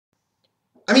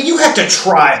I mean, you have to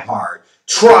try hard.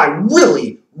 Try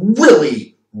really,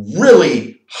 really,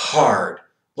 really hard.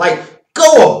 Like,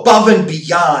 go above and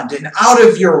beyond and out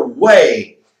of your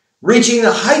way, reaching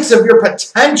the heights of your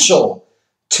potential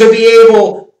to be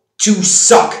able to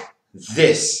suck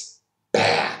this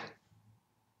bad.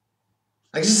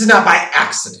 Like, this is not by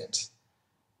accident.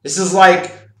 This is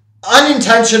like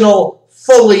unintentional,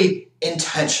 fully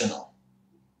intentional.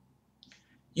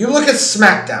 You look at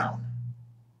Smackdown,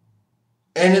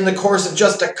 and in the course of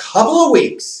just a couple of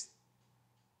weeks,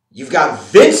 you've got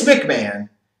Vince McMahon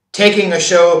taking a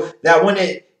show that when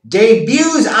it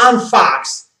debuts on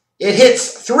Fox, it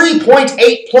hits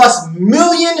 3.8+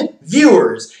 million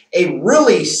viewers, a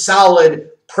really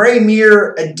solid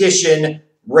Premier Edition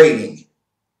rating.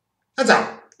 That's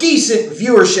a decent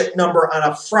viewership number on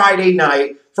a Friday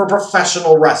night for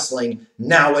professional wrestling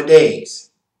nowadays.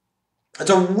 That's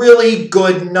a really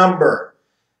good number.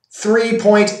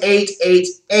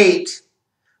 3.888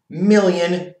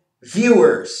 million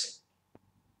viewers.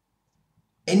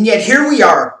 And yet here we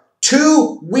are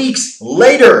 2 weeks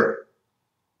later,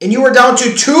 and you are down to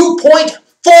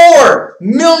 2.4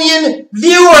 million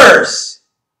viewers.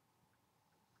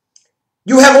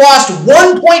 You have lost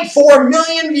 1.4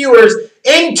 million viewers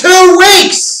in 2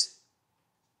 weeks.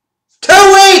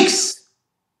 2 weeks.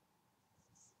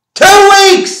 2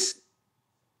 weeks.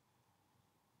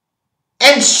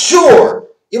 And sure,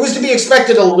 it was to be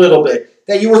expected a little bit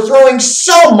that you were throwing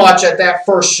so much at that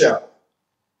first show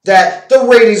that the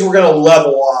ratings were going to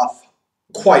level off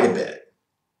quite a bit,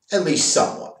 at least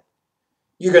somewhat.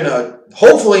 You're going to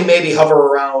hopefully maybe hover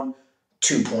around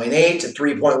 2.8 to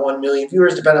 3.1 million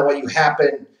viewers, depending on what you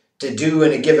happen to do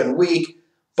in a given week.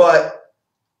 But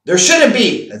there shouldn't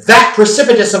be that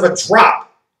precipitous of a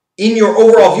drop in your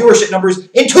overall viewership numbers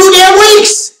in 2 damn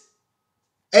weeks.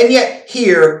 And yet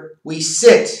here we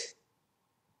sit.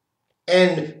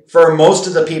 And for most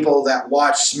of the people that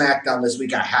watch SmackDown this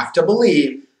week, I have to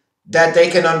believe that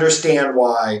they can understand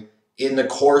why in the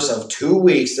course of 2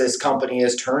 weeks, this company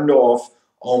has turned off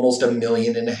almost 1.5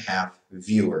 million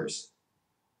viewers.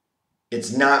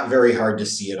 It's not very hard to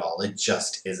see it all. It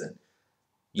just isn't.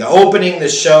 You're opening the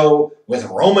show with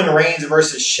Roman Reigns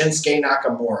versus Shinsuke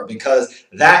Nakamura because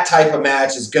that type of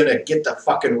match is going to get the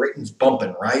fucking ratings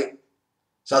bumping, right?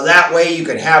 So that way you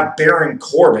could have Baron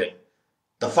Corbin,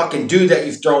 the fucking dude that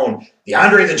you've thrown the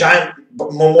Andre the Giant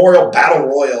Memorial Battle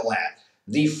Royal at,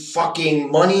 the fucking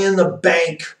Money in the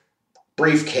Bank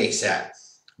briefcase at,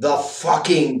 the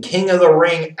fucking King of the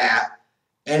Ring at,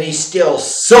 and he still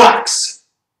sucks.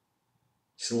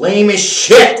 He's lame as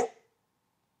shit.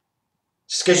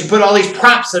 Just because you put all these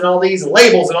props and all these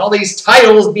labels and all these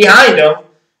titles behind him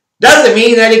doesn't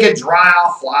mean that he can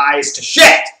draw flies to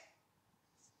shit.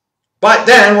 But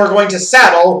then we're going to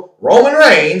saddle Roman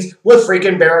Reigns with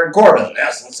freaking Baron Corbin.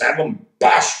 Yes, let's have him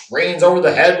bash Reigns over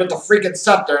the head with the freaking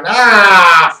scepter. And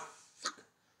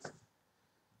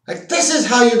like, this is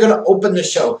how you're going to open the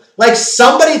show. Like,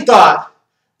 somebody thought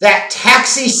that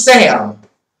Taxi Sam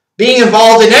being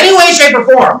involved in any way, shape, or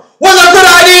form was a good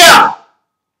idea.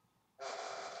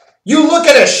 You look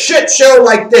at a shit show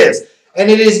like this,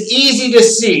 and it is easy to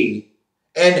see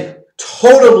and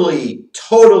totally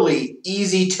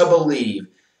easy to believe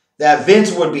that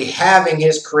Vince would be having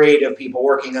his creative people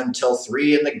working until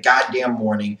 3 in the goddamn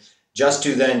morning just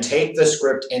to then take the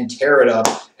script and tear it up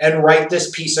and write this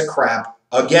piece of crap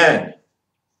again.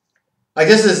 Like,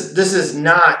 this is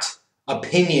not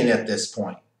opinion at this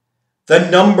point. The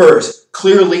numbers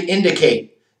clearly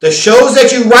indicate the shows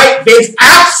that you write, Vince,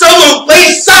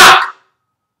 absolutely suck.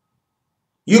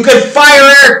 You can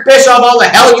fire Eric Bischoff all the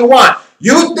hell you want.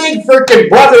 You think freaking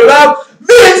Brother Love,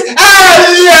 Vince,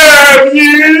 I love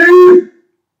you.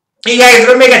 You guys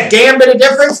gonna make a damn bit of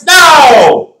difference?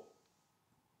 No.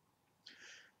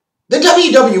 The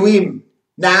WWE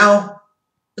now,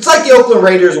 it's like the Oakland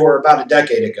Raiders were about a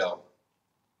decade ago.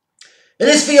 And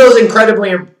this feels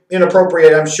incredibly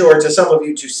inappropriate, I'm sure, to some of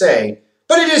you to say,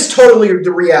 but it is totally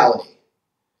the reality.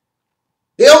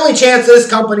 The only chance this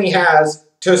company has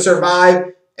to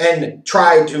survive and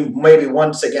try to maybe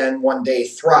once again one day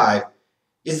thrive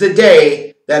is the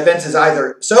day that Vince is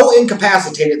either so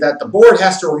incapacitated that the board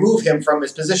has to remove him from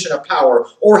his position of power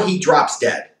or he drops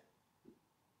dead.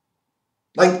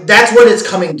 Like, that's what it's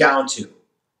coming down to.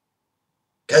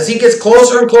 Because he gets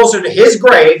closer and closer to his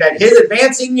grave at his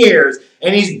advancing years,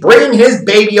 and he's bringing his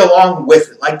baby along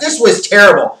with it. Like, this was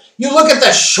terrible. You look at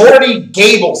the Shorty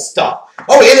Gable stuff.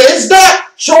 Oh, it's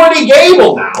not Shorty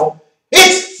Gable now.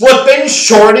 It's flipping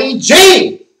Shorty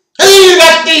G. And then you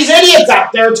got these idiots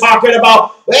out there talking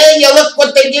about, well, you look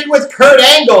what they did with Kurt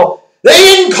Angle. They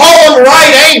didn't call him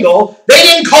right angle. They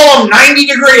didn't call him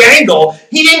 90-degree angle.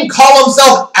 He didn't call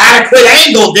himself adequate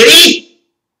angle, did he?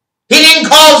 He didn't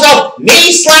call himself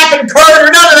knee slapping Kurt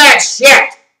or none of that shit.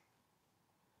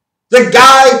 The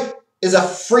guy is a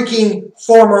freaking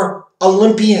former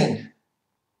Olympian.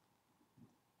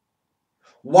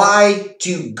 Why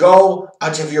do you go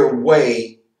out of your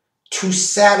way to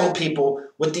saddle people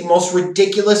with the most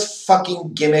ridiculous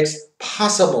fucking gimmicks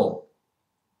possible?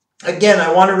 Again,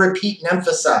 I want to repeat and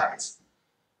emphasize.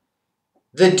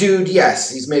 The dude,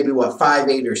 yes, he's maybe,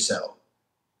 5'8" or so.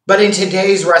 But in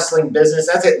today's wrestling business,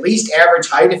 that's at least average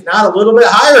height, if not a little bit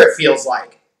higher, it feels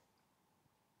like.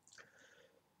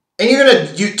 And you're going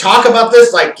to talk about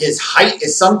this like his height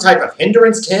is some type of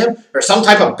hindrance to him, or some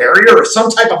type of barrier, or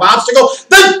some type of obstacle.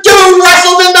 The dude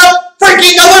wrestled in the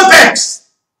freaking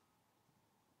Olympics!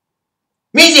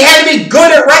 Means he had to be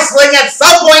good at wrestling at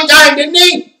some point in time, didn't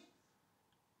he?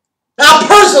 Now,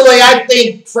 personally, I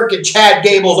think freaking Chad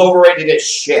Gable's overrated as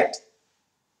shit.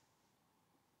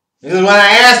 Because when I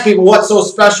ask people what's so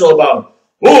special about him,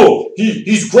 oh,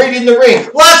 he's great in the ring.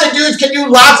 Lots of dudes can do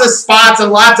lots of spots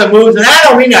and lots of moves, and that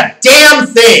don't mean a damn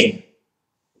thing.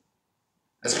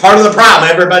 That's part of the problem.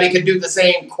 Everybody can do the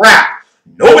same crap.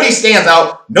 Nobody stands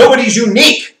out. Nobody's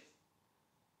unique.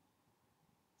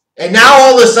 And now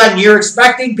all of a sudden you're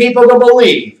expecting people to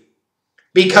believe,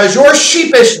 because your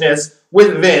sheepishness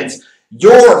with Vince,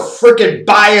 your freaking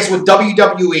bias with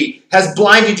WWE has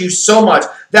blinded you so much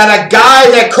that a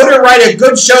guy that couldn't write a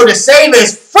good show to save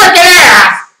his freaking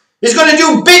ass is going to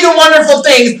do big and wonderful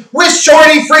things with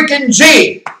Shorty freaking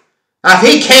G. If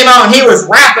he came out and he was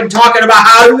rapping, talking about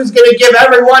how he was going to give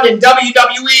everyone in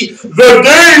WWE the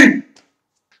day,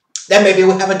 then maybe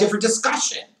we'll have a different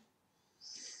discussion.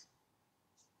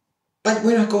 But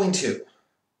we're not going to.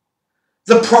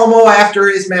 The promo after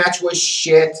his match was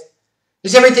shit.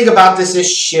 Just everything about this is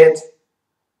shit.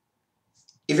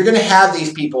 If you're going to have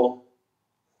these people,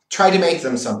 try to make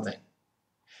them something.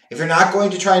 If you're not going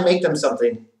to try and make them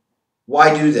something,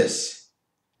 why do this?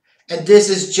 And this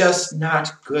is just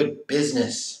not good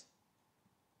business.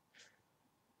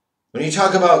 When you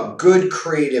talk about good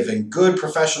creative and good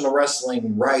professional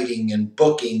wrestling, writing and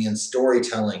booking and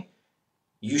storytelling,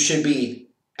 you should be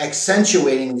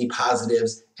accentuating the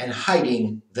positives and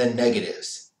hiding the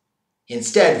negatives.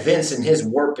 Instead, Vince in his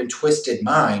warped and twisted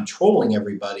mind, trolling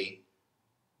everybody,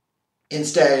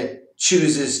 instead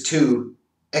chooses to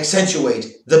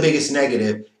accentuate the biggest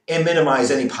negative and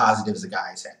minimize any positives the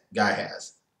guy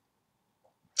has.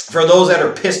 For those that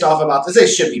are pissed off about this, they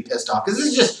should be pissed off, because this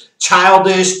is just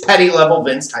childish, petty level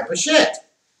Vince type of shit.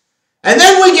 And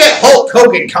then we get Hulk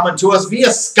Hogan coming to us via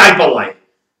Skype-a-lite.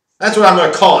 That's what I'm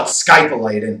going to call it,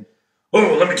 Skype-a-lite. And,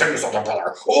 oh, let me tell you something,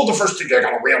 brother. Oh, the first thing you got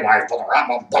to realize, brother,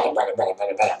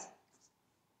 blah.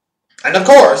 And of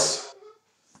course,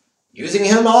 using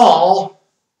him all,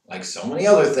 like so many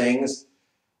other things,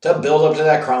 to build up to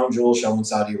that crown jewel show in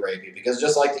Saudi Arabia. Because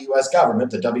just like the U.S. government,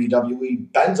 the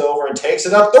WWE bends over and takes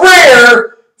it up the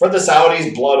rear for the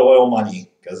Saudis' blood oil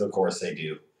money. Because of course they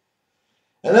do.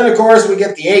 And then, of course, we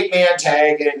get the 8-man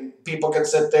tag, and people can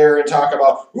sit there and talk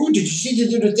about, ooh, did you see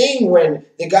the thing when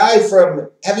the guy from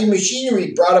Heavy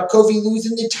Machinery brought up Kofi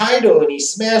losing the title and he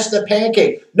smashed the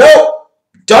pancake? Nope.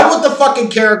 Done with the fucking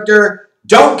character.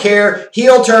 Don't care.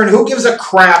 Heel turn. Who gives a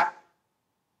crap?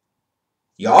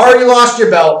 You already lost your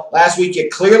belt. Last week you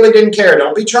clearly didn't care.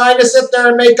 Don't be trying to sit there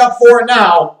and make up for it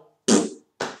now.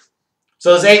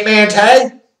 So this 8-man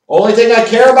tag, only thing I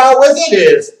care about with it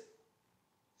is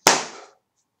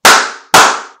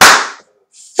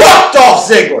Dolph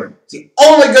Ziggler. It's the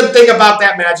only good thing about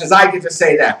that match is I get to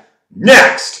say that.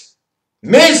 Next,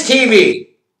 Miz TV.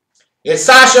 It's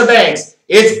Sasha Banks.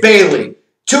 It's Bayley.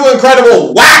 Two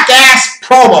incredible whack-ass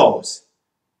promos.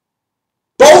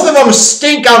 Both of them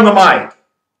stink on the mic.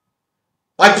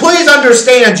 Like, please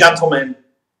understand, gentlemen,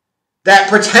 that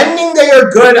pretending they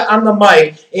are good on the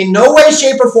mic in no way,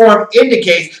 shape, or form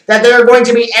indicates that they are going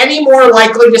to be any more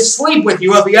likely to sleep with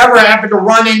you if you ever happen to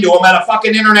run into them at a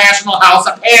fucking international house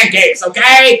of pancakes,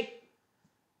 okay?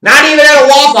 Not even at a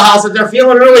Waffle House if they're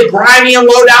feeling really grimy and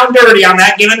low down dirty on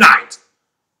that given night.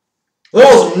 The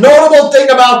most notable thing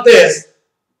about this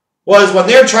was when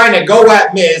they're trying to go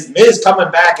at Miz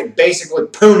coming back and basically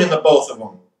pooning the both of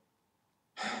them.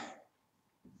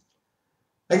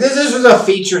 Like, this was a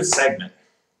featured segment.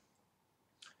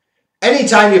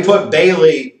 Anytime you put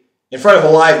Bayley in front of a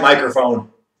live microphone,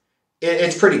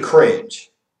 it's pretty cringe.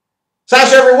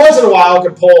 Sasha, every once in a while,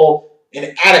 can pull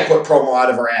an adequate promo out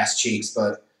of her ass cheeks,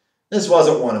 but this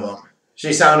wasn't one of them.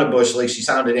 She sounded Bush League. She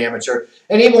sounded amateur.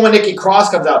 And even when Nikki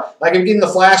Cross comes out, like I'm getting the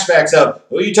flashbacks of,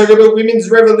 oh, you talk about women's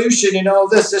revolution and all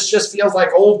this. This just feels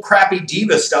like old crappy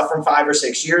diva stuff from 5 or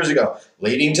 6 years ago.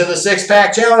 Leading to the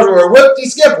six-pack challenge or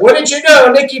whoop-de-skip. Wouldn't you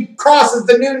know? Nikki Cross is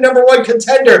the new #1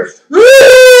 contender.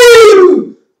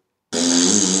 Woo!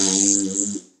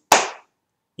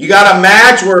 You got a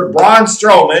match where Braun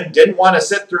Strowman didn't want to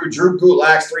sit through Drew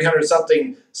Gulak's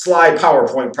 300-something slide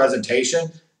PowerPoint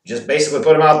presentation. Just basically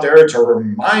put him out there to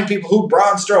remind people who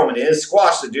Braun Strowman is,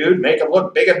 squash the dude, make him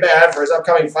look big and bad for his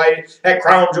upcoming fight at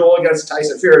Crown Jewel against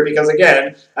Tyson Fury, because,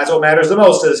 again, that's what matters the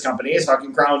most to this company is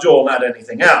fucking Crown Jewel, not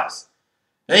anything else.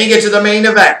 Then you get to the main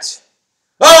event.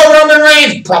 Oh, Roman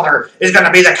Reigns, brother, is going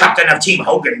to be the captain of Team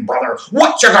Hogan, brother.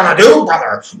 What you going to do,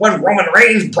 brother, when Roman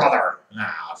Reigns, brother?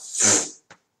 Let's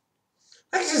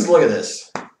just look at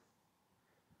this.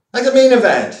 Like the main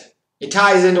event. It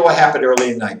ties into what happened early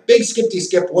in the night. Big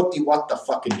skip-de-skip, whoop-de-what the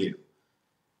fucking do.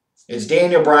 It's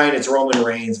Daniel Bryan, it's Roman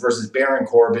Reigns versus Baron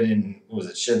Corbin and, what was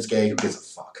it, Shinsuke? Who gives a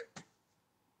fuck?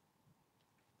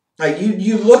 Like,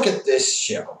 you look at this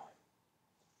show,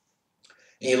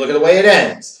 and you look at the way it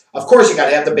ends. Of course, you got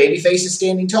to have the baby faces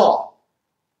standing tall.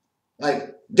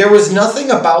 Like, there was nothing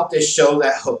about this show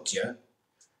that hooked you.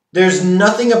 There's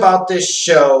nothing about this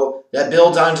show that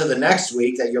builds onto the next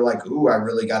week that you're like, ooh, I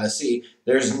really got to see.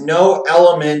 There's no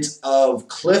element of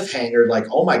cliffhanger like,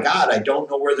 oh my God, I don't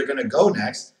know where they're going to go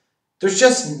next. There's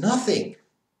just nothing.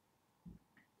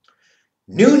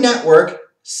 New network,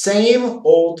 same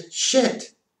old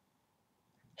shit.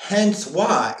 Hence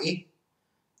why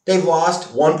they've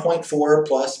lost 1.4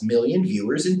 plus million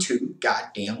viewers in 2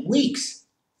 goddamn weeks.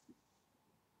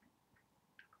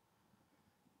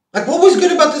 Like, what was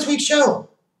good about this week's show?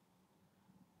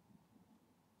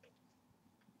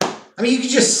 I mean, you could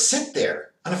just sit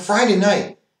there on a Friday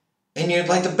night, and you're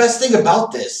like, the best thing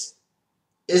about this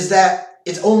is that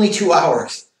it's only 2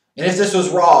 hours. And if this was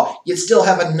Raw, you'd still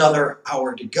have another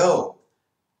hour to go.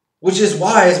 Which is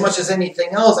why, as much as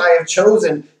anything else, I have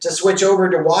chosen to switch over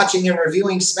to watching and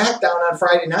reviewing Smackdown on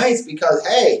Friday nights because,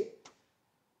 hey,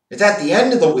 it's at the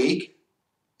end of the week,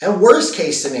 and worst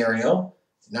case scenario,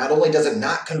 not only does it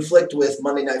not conflict with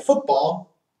Monday Night Football,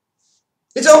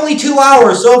 it's only 2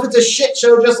 hours. So if it's a shit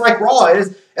show just like Raw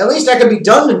is, at least I could be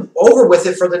done and over with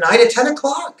it for the night at 10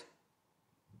 o'clock.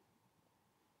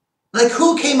 Like,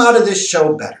 who came out of this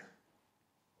show better?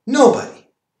 Nobody.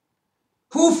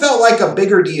 Who felt like a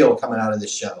bigger deal coming out of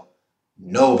this show?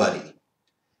 Nobody.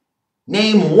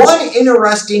 Name one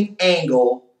interesting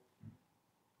angle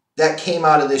that came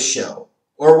out of this show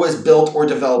or was built or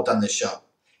developed on this show.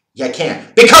 You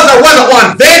can't. Because there wasn't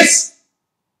one, Vince!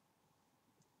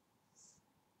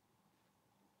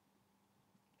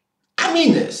 I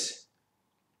mean this.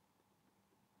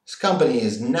 This company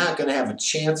is not going to have a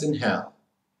chance in hell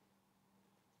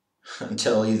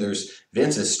until either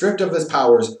Vince is stripped of his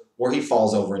powers or he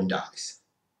falls over and dies.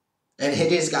 And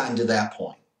it has gotten to that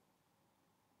point.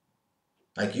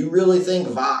 Like, you really think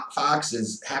Fox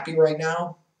is happy right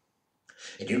now?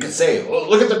 And you can say, well,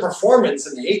 look at the performance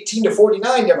in the 18 to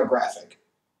 49 demographic.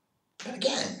 But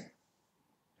again,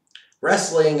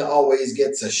 wrestling always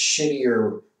gets a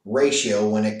shittier ratio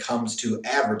when it comes to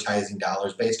advertising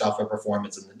dollars based off of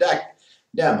performance in the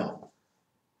demo.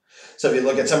 So if you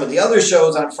look at some of the other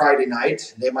shows on Friday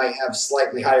night, they might have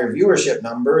slightly higher viewership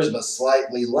numbers, but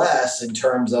slightly less in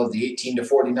terms of the 18 to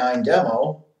 49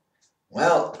 demo.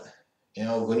 Well, you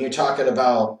know, when you're talking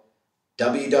about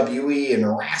WWE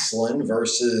and wrestling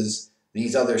versus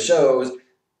these other shows,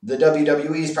 the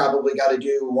WWE's probably got to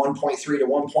do 1.3 to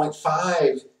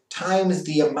 1.5 times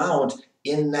the amount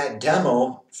in that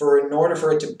demo in order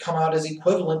for it to come out as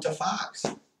equivalent to Fox.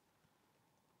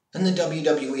 And the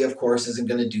WWE, of course, isn't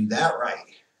going to do that right.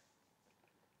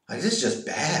 Like, this is just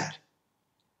bad.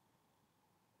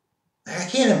 I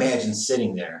can't imagine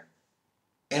sitting there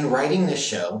and writing this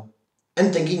show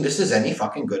and thinking this is any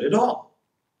fucking good at all.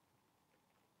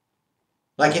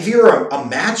 Like, if you're a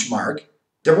match mark,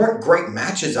 there weren't great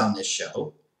matches on this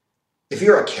show. If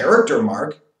you're a character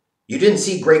mark, you didn't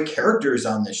see great characters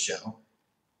on this show.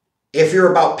 If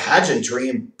you're about pageantry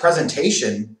and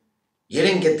presentation, you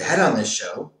didn't get that on this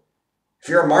show. If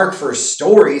you're a mark for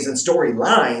stories and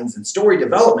storylines and story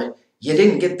development, you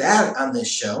didn't get that on this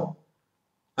show.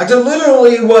 Like, there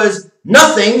literally was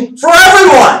nothing for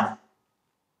everyone.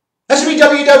 That should be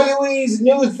WWE's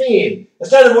new theme.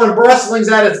 Instead of when wrestling's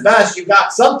at its best, you've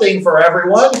got something for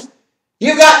everyone.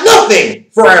 You've got nothing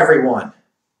for everyone.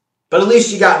 But at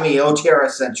least you got me,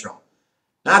 OTRSCentral.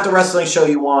 Not the wrestling show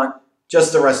you want,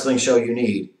 just the wrestling show you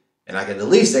need. And I can at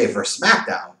least say for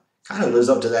Smackdown, kind of lives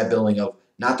up to that billing of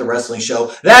not the wrestling show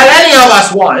that any of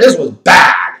us want. This was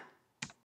bad.